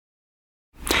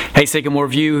Hey, Sycamore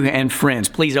View and friends,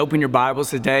 please open your Bibles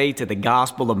today to the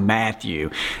Gospel of Matthew.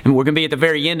 And we're going to be at the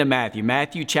very end of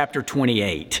Matthew chapter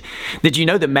 28. Did you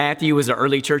know that Matthew was the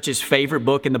early church's favorite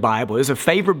book in the Bible? It was a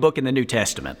favorite book in the New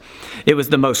Testament. It was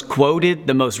the most quoted,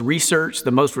 the most researched,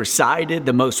 the most recited,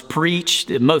 the most preached,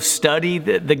 the most studied.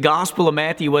 The Gospel of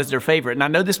Matthew was their favorite. And I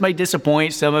know this may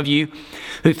disappoint some of you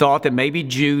who thought that maybe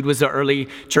Jude was the early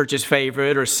church's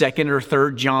favorite, or 2nd or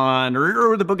 3rd John,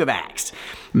 or the book of Acts.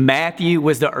 Matthew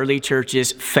was the early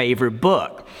church's favorite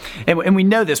book. And we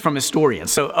know this from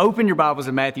historians. So open your Bibles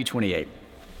to Matthew 28.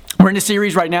 We're in a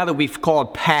series right now that we've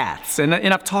called Paths. And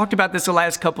I've talked about this the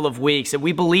last couple of weeks, that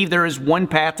we believe there is one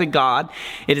path to God.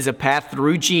 It is a path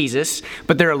through Jesus.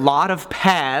 But there are a lot of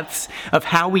paths of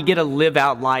how we get to live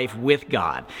out life with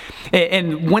God.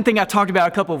 And one thing I talked about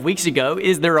a couple of weeks ago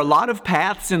is there are a lot of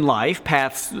paths in life,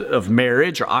 paths of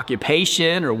marriage or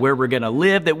occupation or where we're going to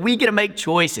live, that we get to make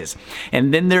choices.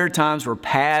 And then there are times where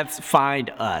paths find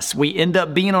us. We end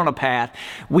up being on a path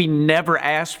we never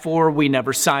asked for, we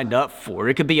never signed up for.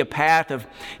 It could be a path of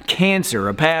cancer,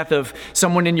 a path of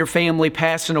someone in your family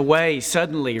passing away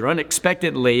suddenly or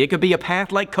unexpectedly. It could be a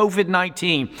path like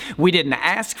COVID-19. We didn't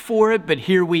ask for it, but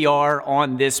here we are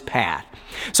on this path.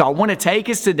 So I want to take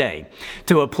us today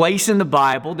to a place in the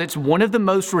Bible that's one of the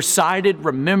most recited,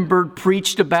 remembered,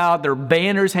 preached about. There are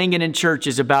banners hanging in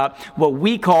churches about what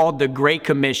we call the Great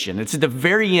Commission. It's at the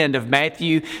very end of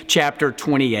Matthew chapter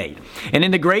 28. And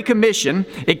in the Great Commission,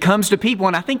 it comes to people,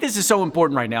 and I think this is so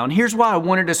important right now. And here's why I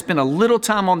wanted to spend a little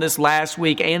time on this last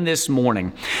week and this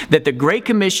morning, that the Great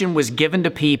Commission was given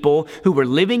to people who were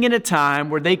living in a time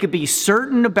where they could be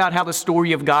certain about how the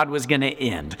story of God was going to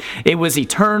end. It was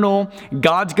eternal.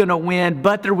 God's going to win,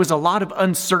 but there was a lot of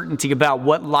uncertainty about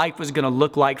what life was going to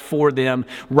look like for them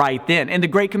right then. And the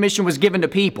Great Commission was given to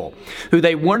people who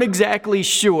they weren't exactly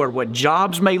sure what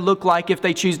jobs may look like if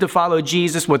they choose to follow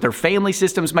Jesus, what their family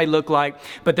systems may look like,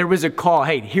 but there was a call,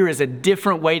 hey, here is a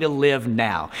different way to live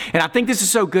now. And I think this is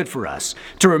so good for us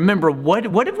to remember,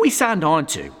 what have we signed on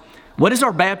to? What does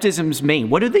our baptisms mean?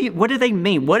 What do they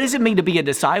mean? What does it mean to be a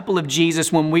disciple of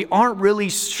Jesus when we aren't really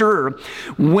sure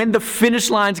when the finish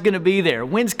line's going to be there?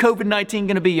 When's COVID-19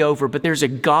 going to be over? But there's a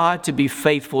God to be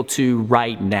faithful to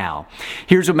right now.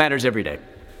 Here's what matters every day.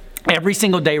 Every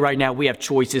single day right now, we have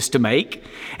choices to make.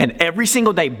 And every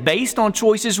single day, based on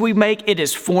choices we make, it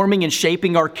is forming and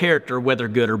shaping our character, whether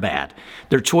good or bad.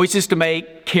 There are choices to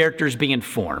make, characters being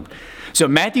formed. So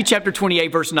Matthew chapter 28,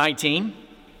 verse 19,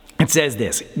 it says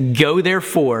this: "Go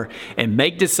therefore and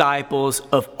make disciples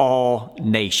of all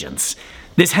nations."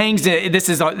 This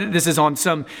is on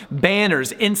some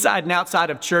banners inside and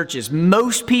outside of churches.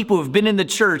 Most people who've been in the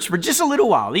church for just a little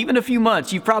while, even a few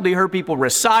months, you've probably heard people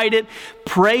recite it,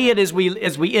 pray it as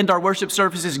we end our worship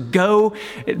services. Go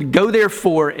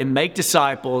therefore and make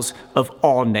disciples of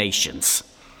all nations.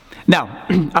 Now,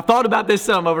 I thought about this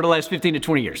some over the last 15 to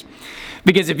 20 years.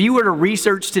 Because if you were to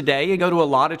research today and go to a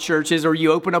lot of churches, or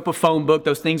you open up a phone book,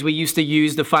 those things we used to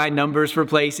use to find numbers for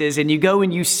places, and you go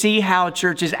and you see how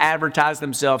churches advertise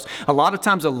themselves, a lot of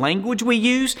times the language we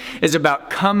use is about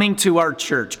coming to our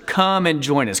church. Come and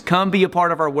join us. Come be a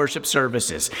part of our worship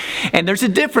services. And there's a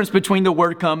difference between the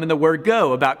word come and the word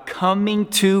go, about coming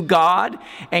to God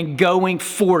and going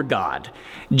for God.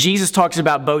 Jesus talks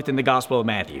about both in the Gospel of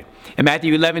Matthew. In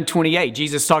Matthew 11:28,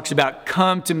 Jesus talks about,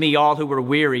 "Come to me, all who are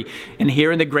weary." And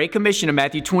here in the Great Commission of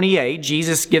Matthew 28,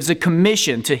 Jesus gives a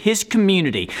commission to his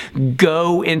community: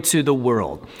 go into the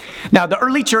world. Now, the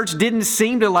early church didn't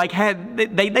seem to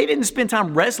they didn't spend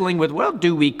time wrestling with, well,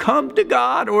 do we come to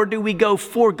God or do we go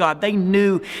for God? They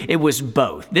knew it was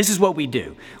both. This is what we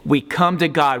do. We come to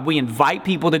God, we invite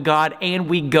people to God, and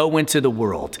we go into the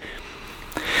world.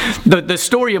 The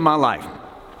story of my life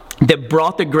that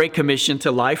brought the Great Commission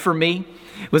to life for me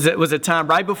was a time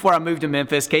right before I moved to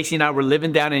Memphis. Casey and I were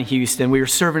living down in Houston. We were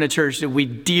serving a church that we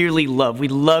dearly love. We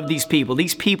love these people.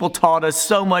 These people taught us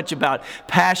so much about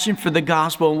passion for the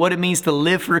gospel and what it means to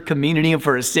live for a community and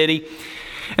for a city.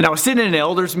 And I was sitting in an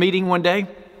elders meeting one day,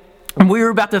 and we were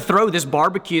about to throw this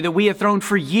barbecue that we had thrown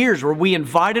for years, where we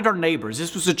invited our neighbors.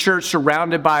 This was a church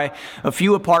surrounded by a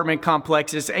few apartment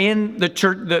complexes, and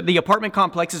the apartment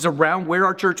complexes around where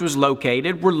our church was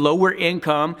located were lower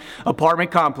income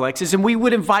apartment complexes. And we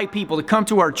would invite people to come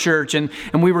to our church, and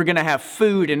we were going to have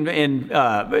food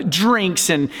and drinks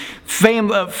and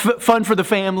fun for the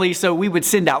family. So we would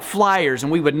send out flyers,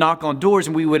 and we would knock on doors,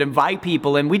 and we would invite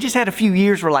people. And we just had a few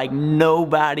years where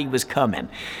nobody was coming.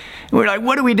 We're like,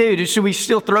 what do we do? Should we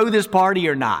still throw this party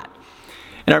or not?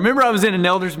 And I remember I was in an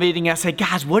elders meeting. I said,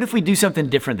 guys, what if we do something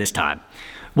different this time?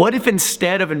 What if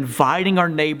instead of inviting our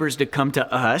neighbors to come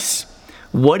to us,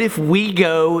 what if we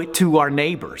go to our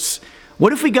neighbors?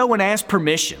 What if we go and ask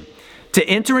permission to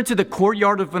enter into the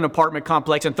courtyard of an apartment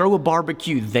complex and throw a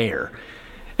barbecue there?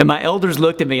 And my elders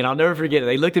looked at me, and I'll never forget it.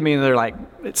 They looked at me and they're like,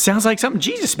 it sounds like something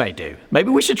Jesus may do.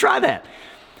 Maybe we should try that.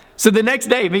 So the next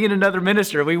day, me and another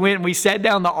minister, we went and we sat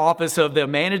down in the office of the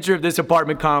manager of this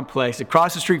apartment complex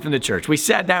across the street from the church. We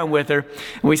sat down with her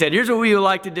and we said, here's what we would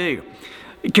like to do.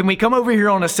 Can we come over here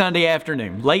on a Sunday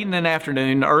afternoon, late in the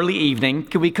afternoon, early evening?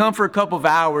 Can we come for a couple of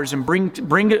hours and bring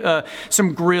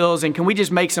some grills? And can we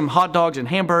just make some hot dogs and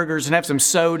hamburgers and have some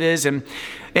sodas?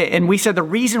 And we said the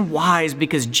reason why is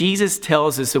because Jesus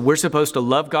tells us that we're supposed to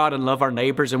love God and love our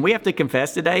neighbors. And we have to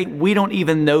confess today, we don't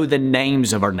even know the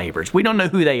names of our neighbors. We don't know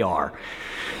who they are.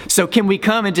 So can we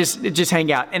come and just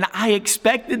hang out? And I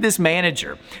expected this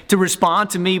manager to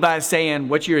respond to me by saying,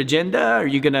 what's your agenda? Are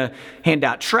you going to hand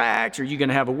out tracts? Are you going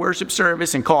to have a worship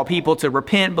service and call people to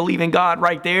repent, believe in God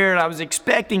right there? And I was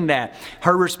expecting that.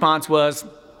 Her response was,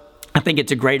 I think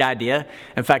it's a great idea.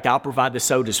 In fact, I'll provide the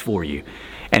sodas for you.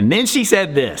 And then she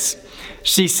said this.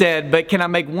 She said, but can I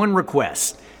make one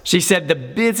request? She said the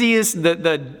busiest,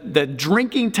 the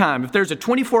drinking time, if there's a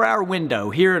 24-hour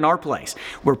window here in our place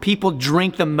where people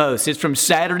drink the most, it's from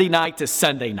Saturday night to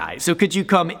Sunday night. So could you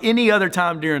come any other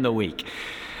time during the week?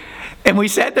 And we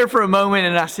sat there for a moment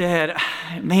and I said,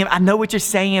 man, I know what you're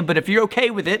saying, but if you're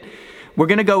okay with it, we're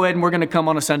going to go ahead and we're going to come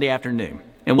on a Sunday afternoon.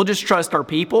 And we'll just trust our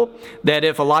people that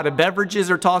if a lot of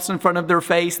beverages are tossed in front of their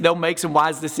face, they'll make some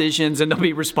wise decisions and they'll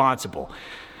be responsible.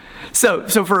 So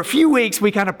for a few weeks,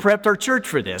 we kind of prepped our church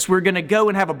for this. We're going to go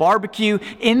and have a barbecue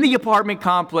in the apartment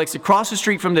complex across the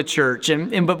street from the church.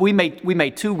 But we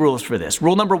made two rules for this.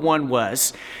 Rule number one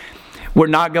was, we're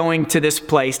not going to this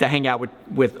place to hang out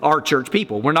with our church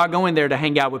people. We're not going there to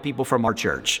hang out with people from our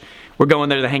church. We're going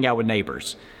there to hang out with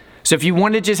neighbors. So if you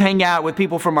want to just hang out with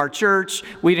people from our church,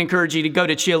 we'd encourage you to go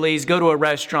to Chili's, go to a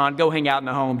restaurant, go hang out in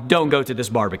the home. Don't go to this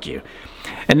barbecue.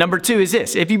 And number two is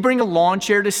this. If you bring a lawn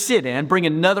chair to sit in, bring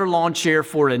another lawn chair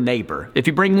for a neighbor. If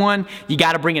you bring one, you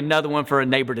got to bring another one for a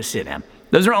neighbor to sit in.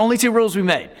 Those are only two rules we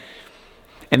made.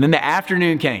 And then the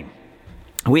afternoon came.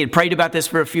 We had prayed about this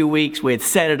for a few weeks. We had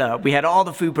set it up. We had all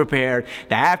the food prepared.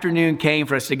 The afternoon came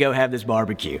for us to go have this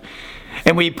barbecue.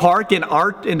 And we parked in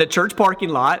the church parking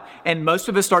lot, and most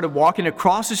of us started walking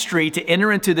across the street to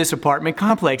enter into this apartment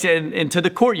complex and into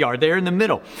the courtyard there in the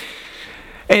middle.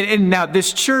 And now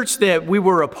this church that we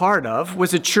were a part of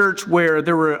was a church where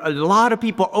there were a lot of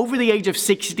people over the age of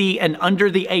 60 and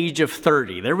under the age of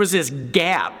 30. There was this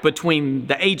gap between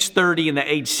the age 30 and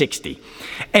the age 60.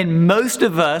 And most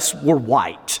of us were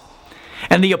white.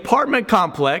 And the apartment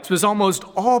complex was almost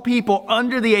all people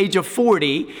under the age of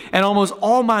 40 and almost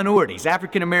all minorities,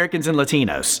 African Americans and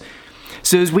Latinos.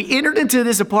 So as we entered into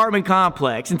this apartment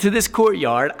complex, into this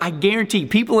courtyard, I guarantee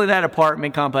people in that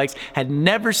apartment complex had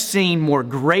never seen more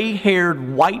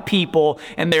gray-haired white people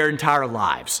in their entire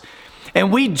lives.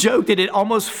 And we joked that it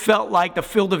almost felt like the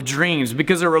Field of Dreams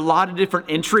because there were a lot of different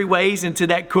entryways into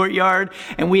that courtyard.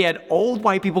 And we had old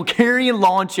white people carrying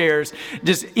lawn chairs,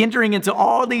 just entering into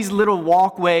all these little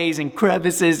walkways and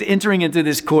crevices, entering into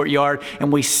this courtyard.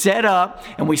 And we set up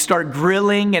and we start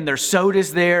grilling, and there's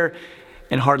sodas there.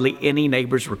 And hardly any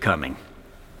neighbors were coming.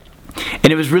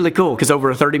 And it was really cool because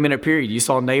over a 30-minute period, you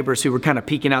saw neighbors who were kind of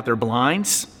peeking out their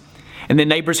blinds, and then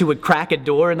neighbors who would crack a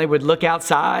door and they would look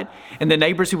outside, and the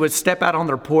neighbors who would step out on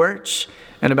their porch.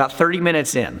 And about 30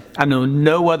 minutes in, I know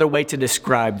no other way to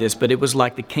describe this, but it was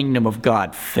like the kingdom of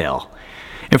God fell.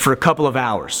 And for a couple of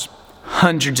hours,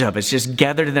 hundreds of us just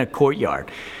gathered in a courtyard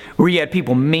where you had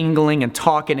people mingling and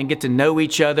talking and get to know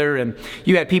each other. And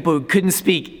you had people who couldn't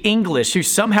speak English who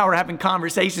somehow were having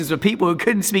conversations with people who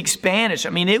couldn't speak Spanish. I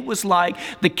mean, it was like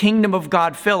the kingdom of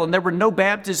God fell, and there were no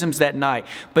baptisms that night.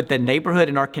 But the neighborhood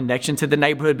and our connection to the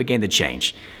neighborhood began to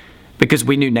change because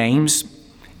we knew names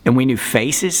and we knew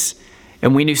faces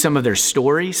and we knew some of their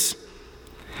stories.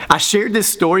 I shared this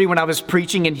story when I was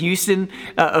preaching in Houston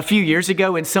a few years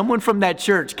ago, and someone from that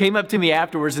church came up to me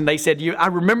afterwards and they said, I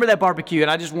remember that barbecue, and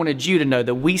I just wanted you to know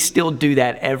that we still do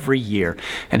that every year.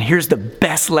 And here's the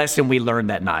best lesson we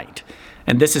learned that night,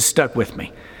 and this has stuck with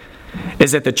me,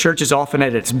 is that the church is often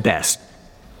at its best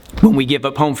when we give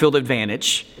up home field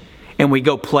advantage and we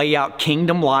go play out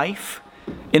kingdom life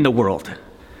in the world.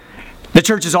 The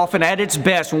church is often at its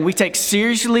best when we take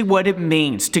seriously what it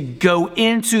means to go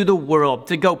into the world,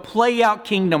 to go play out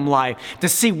kingdom life, to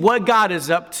see what God is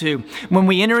up to when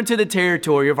we enter into the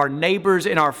territory of our neighbors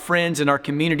and our friends and our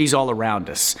communities all around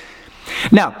us.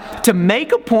 Now, to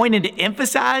make a point and to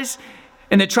emphasize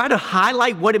and to try to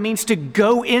highlight what it means to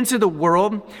go into the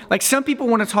world. Like some people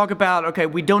want to talk about, okay,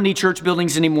 we don't need church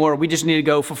buildings anymore. We just need to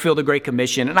go fulfill the Great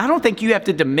Commission. And I don't think you have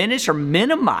to diminish or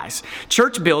minimize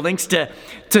church buildings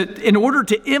in order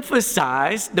to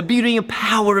emphasize the beauty and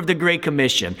power of the Great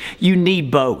Commission. You need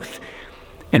both.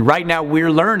 And right now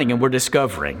we're learning and we're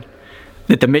discovering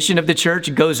that the mission of the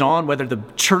church goes on whether the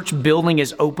church building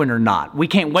is open or not. We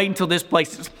can't wait until this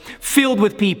place is filled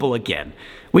with people again.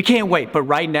 We can't wait, but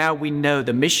right now we know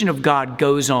the mission of God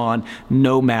goes on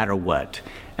no matter what.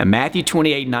 And Matthew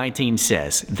 28:19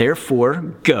 says,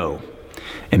 "Therefore go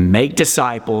and make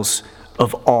disciples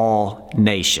of all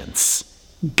nations."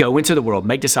 Go into the world,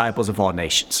 make disciples of all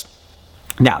nations.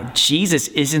 Now, Jesus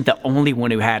isn't the only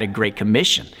one who had a great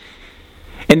commission.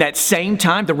 In that same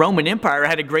time, the Roman Empire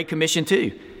had a great commission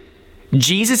too.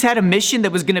 Jesus had a mission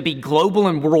that was going to be global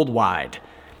and worldwide.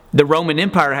 The Roman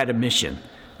Empire had a mission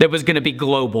that was going to be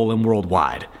global and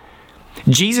worldwide.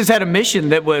 Jesus had a mission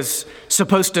that was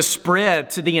supposed to spread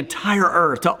to the entire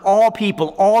earth, to all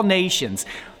people, all nations.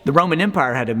 The Roman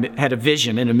Empire had a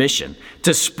vision and a mission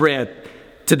to spread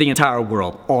to the entire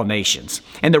world, all nations.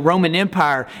 And the Roman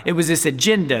Empire, it was this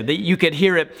agenda that you could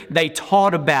hear it, they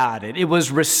taught about it, it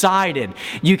was recited.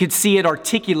 You could see it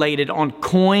articulated on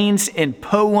coins and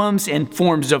poems and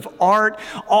forms of art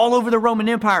all over the Roman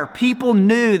Empire. People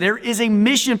knew there is a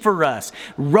mission for us.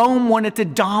 Rome wanted to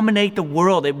dominate the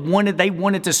world. They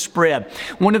wanted to spread.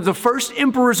 One of the first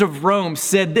emperors of Rome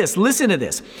said this, listen to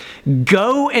this,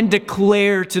 "Go and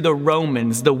declare to the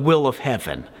Romans the will of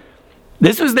heaven."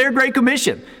 This was their great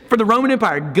commission for the Roman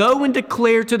Empire. Go and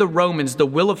declare to the Romans the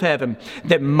will of heaven,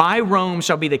 that my Rome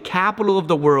shall be the capital of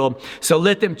the world. So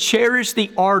let them cherish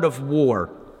the art of war,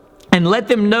 and let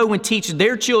them know and teach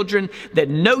their children that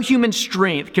no human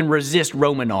strength can resist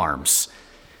Roman arms.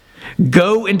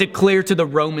 Go and declare to the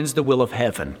Romans the will of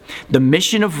heaven. The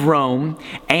mission of Rome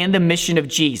and the mission of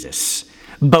Jesus,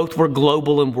 both were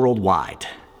global and worldwide.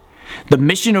 The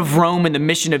mission of Rome and the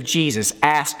mission of Jesus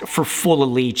asked for full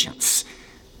allegiance.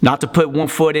 Not to put one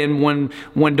foot in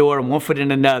one door and one foot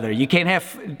in another. You can't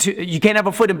have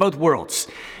a foot in both worlds.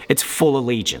 It's full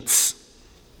allegiance.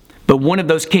 But one of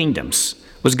those kingdoms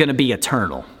was going to be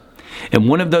eternal. And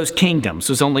one of those kingdoms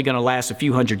was only going to last a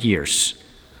few hundred years.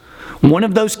 One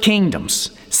of those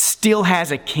kingdoms still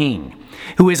has a king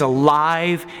who is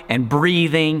alive and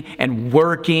breathing and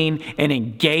working and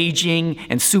engaging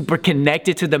and super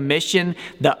connected to the mission.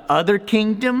 The other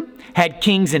kingdom had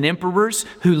kings and emperors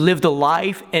who lived a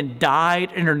life and died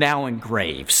and are now in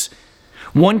graves.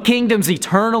 One kingdom's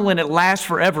eternal and it lasts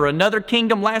forever. Another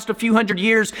kingdom lasts a few hundred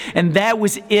years, and that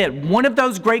was it. One of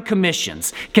those great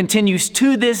commissions continues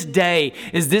to this day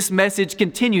as this message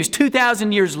continues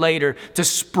 2,000 years later to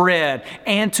spread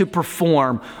and to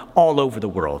perform all over the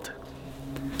world.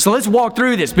 So let's walk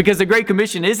through this, because the Great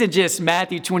Commission isn't just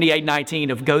Matthew 28:19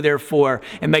 of go therefore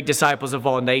and make disciples of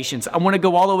all nations. I want to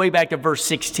go all the way back to verse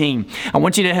 16. I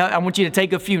want you to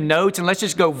take a few notes, and let's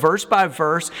just go verse by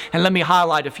verse, and let me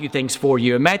highlight a few things for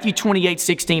you. In Matthew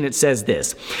 28:16 it says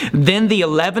this, "Then the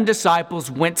 11 disciples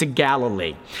went to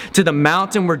Galilee, to the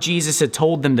mountain where Jesus had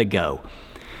told them to go."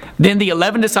 Then the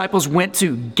 11 disciples went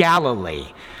to Galilee.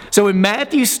 So in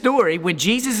Matthew's story, when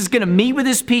Jesus is going to meet with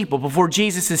his people before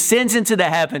Jesus ascends into the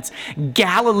heavens,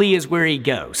 Galilee is where he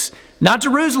goes. Not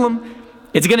Jerusalem.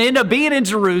 It's going to end up being in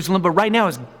Jerusalem, but right now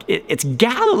it's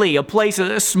Galilee,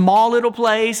 a small little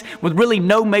place with really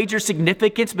no major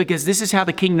significance, because this is how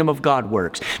the kingdom of God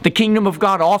works. The kingdom of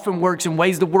God often works in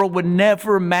ways the world would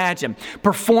never imagine,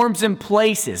 performs in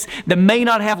places that may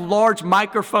not have large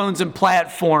microphones and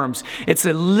platforms. It's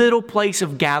a little place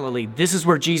of Galilee. This is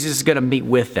where Jesus is going to meet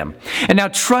with them. And now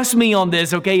trust me on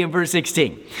this, okay, in verse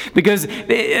 16, because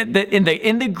in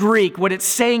the Greek, what it's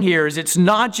saying here is it's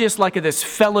not just like this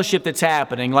fellowship that's happening,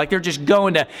 like they're just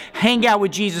going to hang out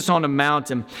with Jesus on a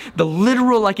mountain. The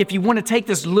literal, like if you want to take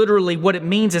this literally, what it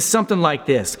means is something like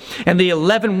this. And the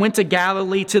 11 went to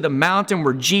Galilee, to the mountain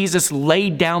where Jesus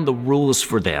laid down the rules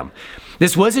for them.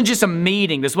 This wasn't just a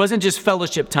meeting. This wasn't just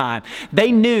fellowship time.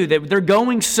 They knew that they're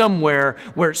going somewhere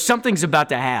where something's about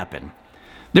to happen.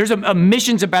 There's a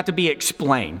mission's about to be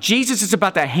explained. Jesus is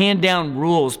about to hand down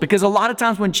rules, because a lot of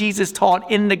times when Jesus taught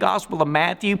in the Gospel of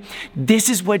Matthew, this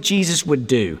is what Jesus would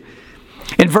do.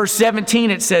 In verse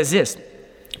 17, it says this,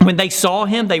 "When they saw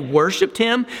him, they worshiped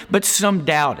him, but some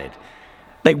doubted."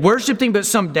 They worshiped him, but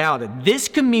some doubted. This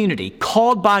community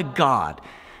called by God,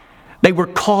 They were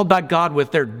called by God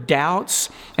with their doubts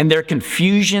and their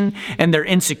confusion and their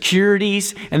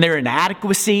insecurities and their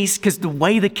inadequacies, because the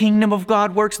way the kingdom of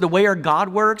God works, the way our God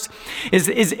works, is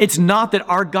it's not that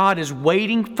our God is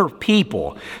waiting for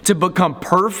people to become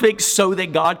perfect so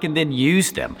that God can then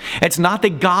use them. It's not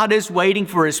that God is waiting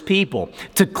for his people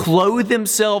to clothe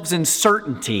themselves in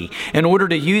certainty in order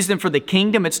to use them for the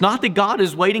kingdom. It's not that God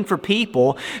is waiting for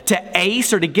people to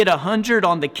ace or to get 100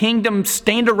 on the kingdom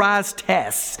standardized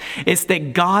tests. It's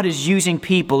that God is using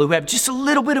people who have just a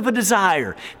little bit of a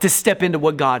desire to step into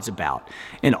what God's about.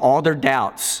 And all their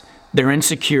doubts, their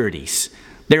insecurities,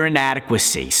 their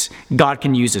inadequacies, God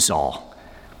can use us all.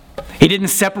 He didn't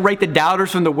separate the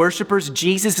doubters from the worshipers.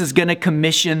 Jesus is going to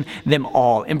commission them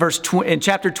all. In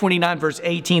chapter 29, verse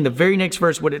 18, the very next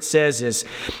verse, what it says is,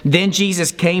 "Then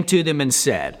Jesus came to them and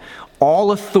said,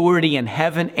 'All authority in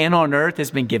heaven and on earth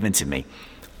has been given to me.'"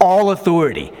 All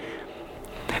authority.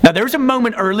 Now, there was a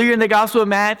moment earlier in the Gospel of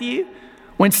Matthew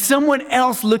when someone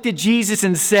else looked at Jesus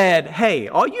and said, "Hey,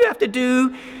 all you have to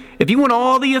do, if you want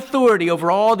all the authority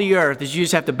over all the earth, is you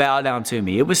just have to bow down to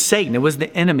me." It was Satan. It was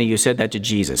the enemy who said that to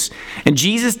Jesus. And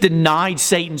Jesus denied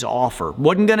Satan's offer,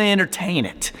 wasn't going to entertain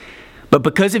it. But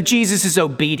because of Jesus'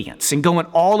 obedience and going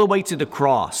all the way to the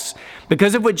cross,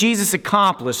 because of what Jesus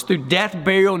accomplished through death,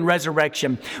 burial, and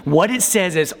resurrection, what it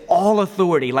says is all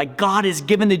authority, like God has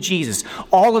given to Jesus,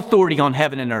 all authority on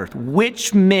heaven and earth,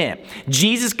 which meant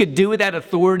Jesus could do with that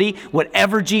authority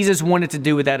whatever Jesus wanted to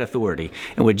do with that authority.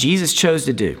 And what Jesus chose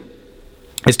to do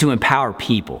is to empower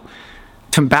people,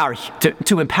 to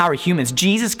empower humans.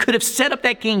 Jesus could have set up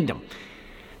that kingdom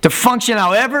to function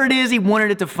however it is he wanted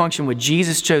it to function. What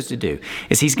Jesus chose to do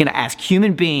is he's going to ask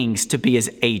human beings to be his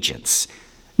agents.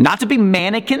 Not to be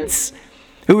mannequins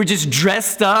who are just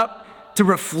dressed up to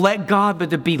reflect God, but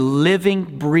to be living,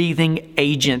 breathing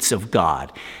agents of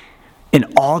God in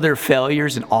all their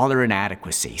failures and all their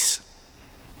inadequacies.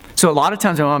 So a lot of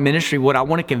times in my ministry, what I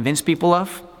want to convince people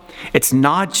of, it's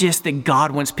not just that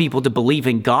God wants people to believe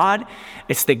in God.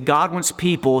 It's that God wants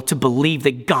people to believe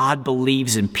that God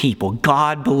believes in people.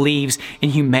 God believes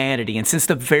in humanity. And since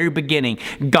the very beginning,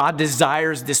 God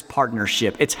desires this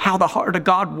partnership. It's how the heart of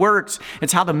God works.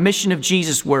 It's how the mission of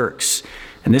Jesus works.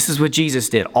 And this is what Jesus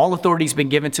did. All authority has been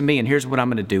given to me, and here's what I'm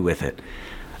going to do with it.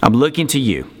 I'm looking to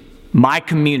you, my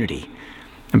community.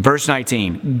 In verse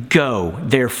 19, "Go,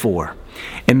 therefore,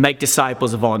 and make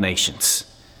disciples of all nations."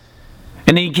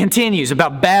 And then he continues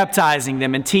about baptizing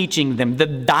them and teaching them. The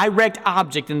direct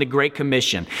object in the Great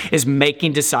Commission is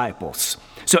making disciples.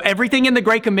 So everything in the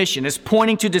Great Commission is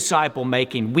pointing to disciple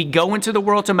making. We go into the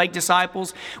world to make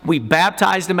disciples. We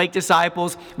baptize to make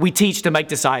disciples. We teach to make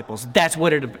disciples. That's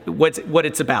what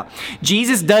it's about.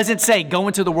 Jesus doesn't say go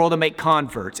into the world to make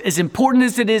converts. As important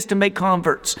as it is to make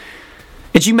converts,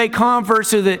 it's you make converts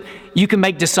so that you can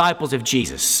make disciples of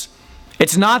Jesus.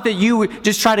 It's not that you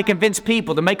just try to convince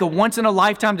people to make a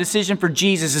once-in-a-lifetime decision for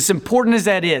Jesus. As important as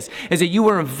that is that you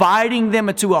are inviting them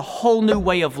into a whole new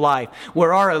way of life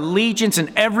where our allegiance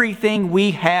and everything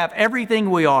we have, everything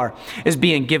we are, is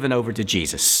being given over to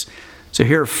Jesus. So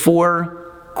here are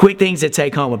 4 quick things to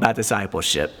take home about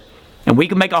discipleship. And we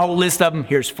can make a whole list of them.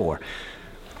 Here's 4.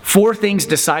 4 things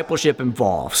discipleship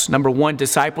involves. Number 1,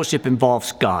 discipleship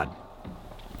involves God.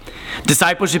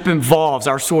 Discipleship involves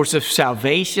our source of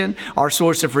salvation, our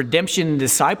source of redemption. And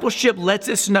discipleship lets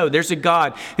us know there's a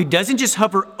God who doesn't just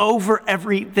hover over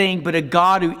everything, but a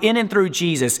God who in and through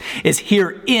Jesus is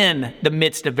here in the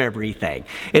midst of everything.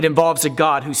 It involves a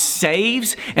God who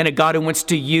saves and a God who wants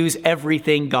to use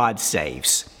everything God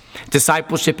saves.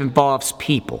 Discipleship involves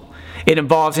people. It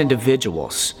involves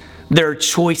individuals. There are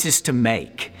choices to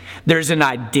make. There's an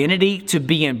identity to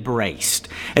be embraced.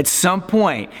 At some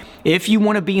point, if you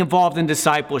want to be involved in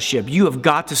discipleship, you have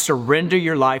got to surrender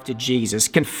your life to Jesus,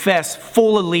 confess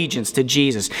full allegiance to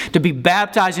Jesus, to be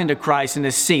baptized into Christ, and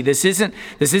to see this isn't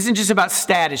just about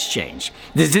status change.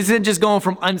 This isn't just going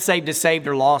from unsaved to saved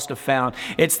or lost to found.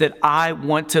 It's that I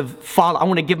want to follow. I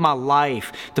want to give my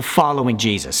life to following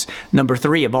Jesus. Number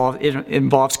 3, it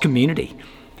involves community.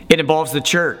 It involves the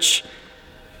church.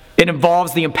 It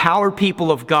involves the empowered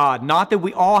people of God. Not that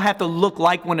we all have to look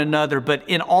like one another, but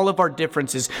in all of our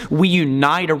differences, we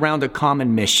unite around a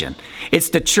common mission. It's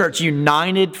the church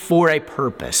united for a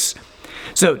purpose.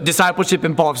 So discipleship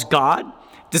involves God.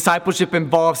 Discipleship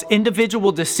involves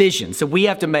individual decisions that we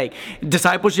have to make.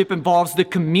 Discipleship involves the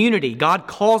community. God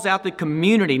calls out the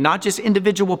community, not just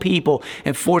individual people.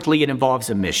 And fourthly, it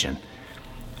involves a mission.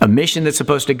 A mission that's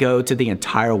supposed to go to the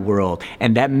entire world.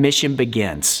 And that mission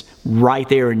begins right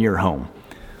there in your home,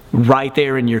 right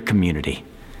there in your community.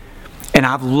 And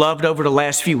I've loved over the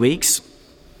last few weeks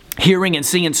hearing and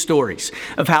seeing stories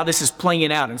of how this is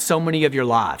playing out in so many of your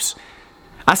lives.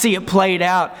 I see it played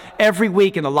out every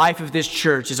week in the life of this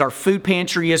church as our food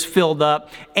pantry is filled up,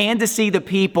 and to see the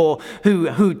people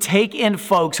who take in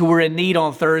folks who are in need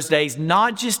on Thursdays,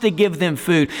 not just to give them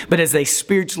food, but as they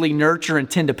spiritually nurture and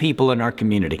tend to people in our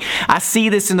community. I see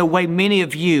this in the way many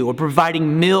of you are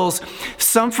providing meals,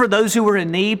 some for those who are in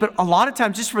need, but a lot of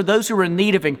times just for those who are in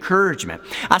need of encouragement.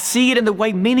 I see it in the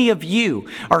way many of you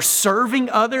are serving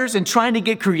others and trying to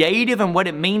get creative in what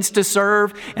it means to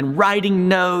serve, and writing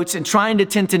notes and trying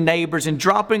to tend to neighbors and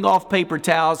dropping off paper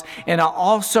towels. And I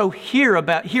also hear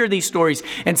these stories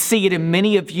and see it in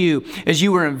many of you as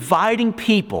you are inviting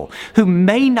people who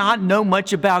may not know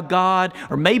much about God,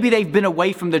 or maybe they've been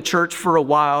away from the church for a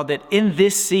while, that in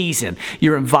this season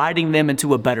you're inviting them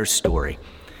into a better story.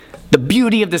 The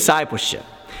beauty of discipleship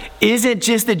isn't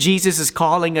just that Jesus is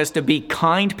calling us to be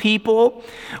kind people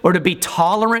or to be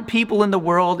tolerant people in the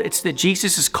world. It's that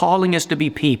Jesus is calling us to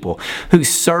be people who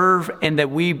serve, and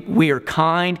that we are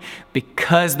kind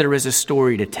because there is a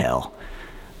story to tell.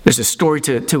 There's a story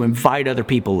to invite other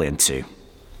people into.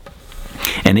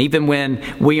 And even when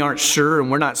we aren't sure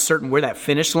and we're not certain where that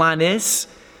finish line is,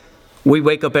 we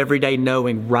wake up every day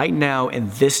knowing right now in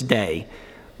this day,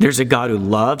 there's a God who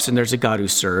loves and there's a God who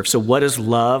serves. So what does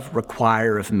love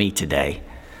require of me today?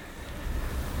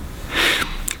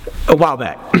 A while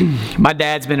back, my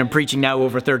dad's been in preaching now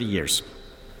over 30 years.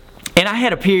 And I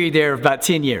had a period there of about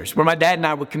 10 years where my dad and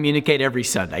I would communicate every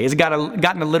Sunday. It's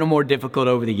gotten a little more difficult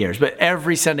over the years, but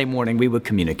every Sunday morning we would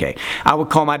communicate. I would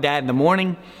call my dad in the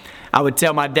morning. I would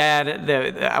tell my dad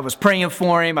that I was praying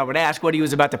for him. I would ask what he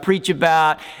was about to preach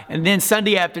about. And then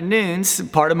Sunday afternoons,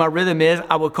 part of my rhythm is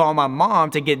I would call my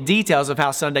mom to get details of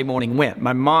how Sunday morning went.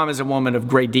 My mom is a woman of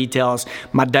great details.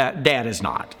 My dad is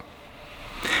not.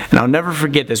 And I'll never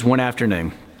forget this one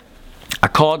afternoon. I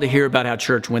called to hear about how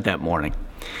church went that morning.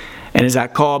 And as I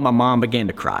called, my mom began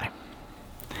to cry.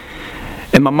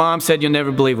 And my mom said, "You'll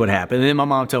never believe what happened." And then my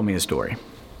mom told me a story.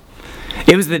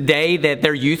 It was the day that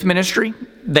their youth ministry,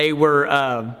 they were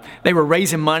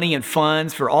raising money and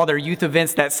funds for all their youth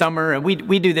events that summer. And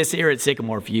we do this here at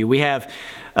Sycamore View. We have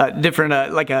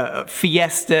different, like a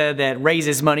fiesta that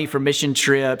raises money for mission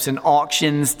trips, and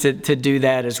auctions to do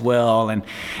that as well. And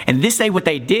this day what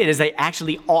they did is they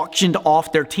actually auctioned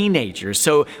off their teenagers.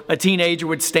 So a teenager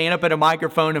would stand up at a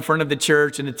microphone in front of the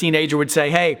church, and the teenager would say,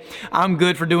 "Hey, I'm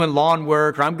good for doing lawn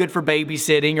work," or "I'm good for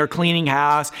babysitting or cleaning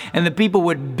house." And the people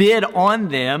would bid on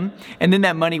them, and then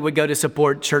that money would go to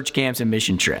support church camps and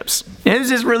mission trips. And it was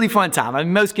just a really fun time. I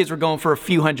mean, most kids were going for a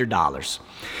few $100s.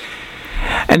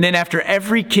 And then after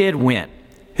every kid went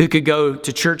who could go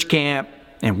to church camp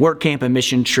and work camp and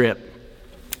mission trip,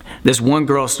 this one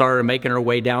girl started making her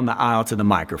way down the aisle to the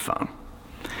microphone.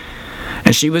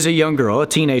 And she was a young girl, a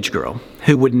teenage girl,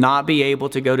 who would not be able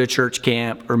to go to church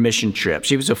camp or mission trip.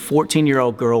 She was a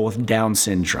 14-year-old girl with Down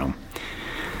syndrome.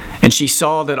 And she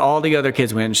saw that all the other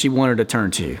kids went, and she wanted to turn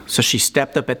to. So she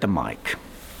stepped up at the mic.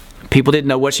 People didn't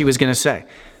know what she was going to say,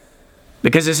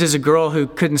 because this is a girl who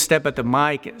couldn't step up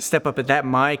at that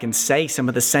mic and say some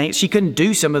of the same. She couldn't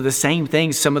do some of the same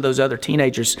things some of those other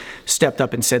teenagers stepped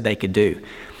up and said they could do.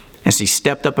 And she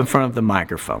stepped up in front of the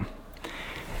microphone,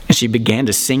 and she began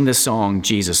to sing the song,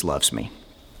 "Jesus Loves Me."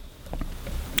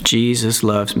 Jesus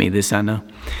loves me, this I know.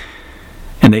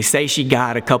 And they say she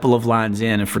got a couple of lines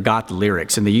in and forgot the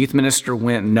lyrics. And the youth minister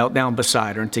went and knelt down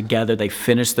beside her, and together they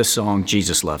finished the song,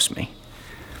 "Jesus Loves Me."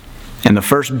 And the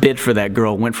first bid for that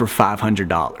girl went for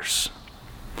 $500.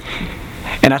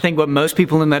 And I think what most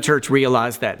people in that church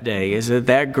realized that day is that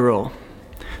that girl,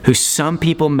 who some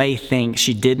people may think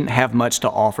she didn't have much to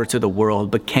offer to the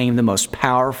world, became the most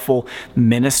powerful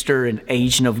minister and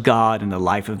agent of God in the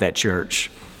life of that church.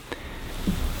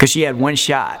 Because she had one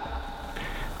shot,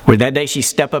 where that day she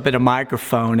stepped up at a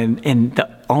microphone, and the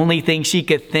only thing she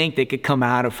could think that could come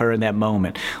out of her in that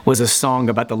moment was a song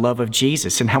about the love of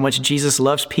Jesus and how much Jesus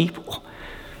loves people.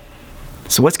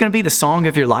 So what's going to be the song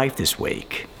of your life this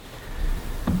week?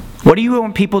 What do you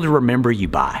want people to remember you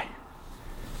by?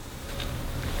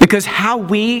 Because how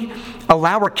we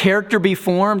allow our character be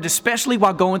formed, especially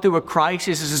while going through a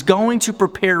crisis, is going to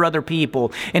prepare other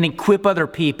people and equip other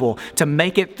people to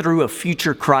make it through a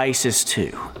future crisis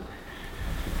too.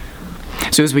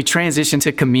 So as we transition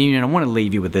to communion, I want to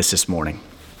leave you with this morning.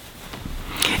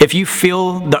 If you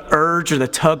feel the urge or the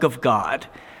tug of God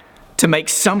to make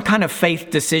some kind of faith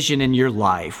decision in your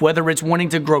life, whether it's wanting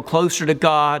to grow closer to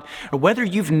God or whether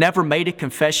you've never made a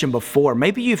confession before,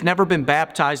 maybe you've never been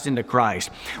baptized into Christ,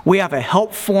 we have a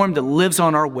help form that lives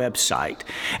on our website.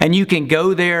 And you can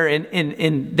go there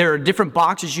and there are different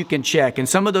boxes you can check. And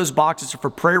some of those boxes are for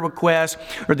prayer requests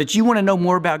or that you want to know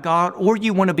more about God or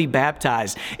you want to be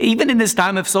baptized. Even in this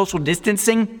time of social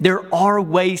distancing, there are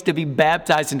ways to be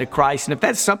baptized into Christ. And if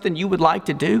that's something you would like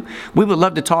to do, we would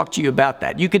love to talk to you about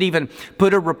that. You could even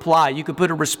put a reply, you could put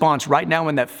a response right now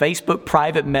in that Facebook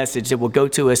private message that will go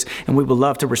to us, and we would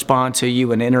love to respond to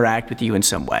you and interact with you in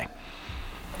some way.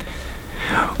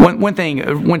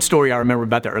 One story I remember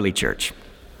about the early church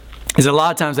is a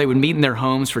lot of times they would meet in their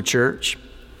homes for church,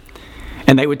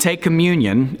 and they would take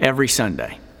communion every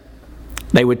Sunday.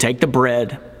 They would take the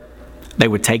bread, they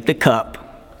would take the cup,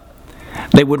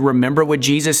 they would remember what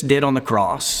Jesus did on the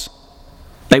cross,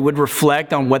 they would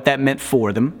reflect on what that meant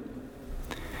for them.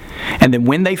 And then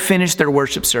when they finished their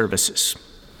worship services,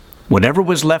 whatever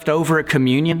was left over at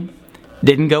communion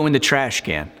didn't go in the trash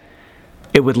can.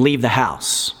 It would leave the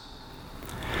house.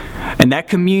 And that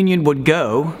communion would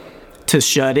go to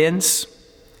shut-ins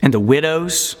and to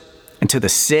widows and to the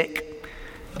sick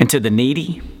and to the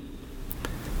needy.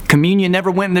 Communion never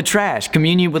went in the trash.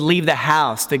 Communion would leave the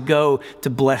house to go to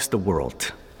bless the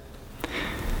world.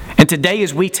 And today,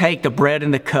 as we take the bread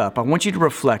and the cup, I want you to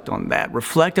reflect on that.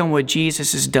 Reflect on what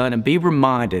Jesus has done and be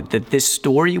reminded that this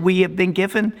story we have been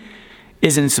given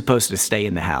isn't supposed to stay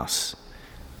in the house.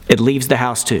 It leaves the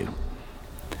house too.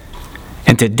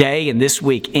 And today and this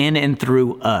week, in and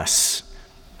through us,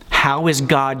 how is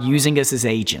God using us as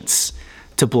agents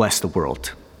to bless the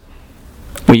world?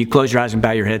 Will you close your eyes and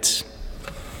bow your heads?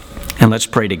 And let's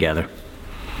pray together.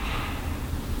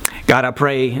 God, I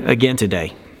pray again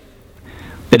today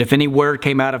that if any word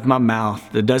came out of my mouth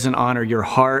that doesn't honor your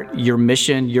heart, your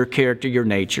mission, your character, your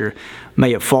nature,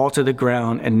 may it fall to the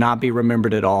ground and not be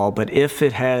remembered at all. But if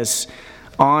it has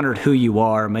honored who you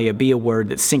are, may it be a word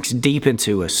that sinks deep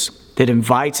into us, that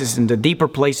invites us into deeper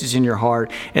places in your heart,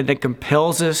 and that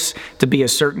compels us to be a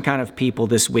certain kind of people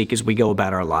this week as we go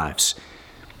about our lives.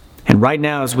 And right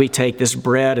now, as we take this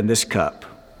bread and this cup,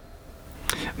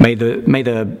 may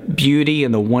the beauty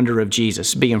and the wonder of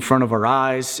Jesus be in front of our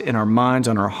eyes, in our minds,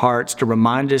 on our hearts, to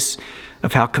remind us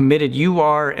of how committed you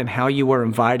are and how you are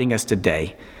inviting us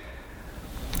today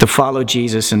to follow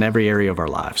Jesus in every area of our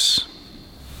lives.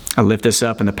 I lift this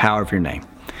up in the power of your name.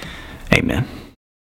 Amen.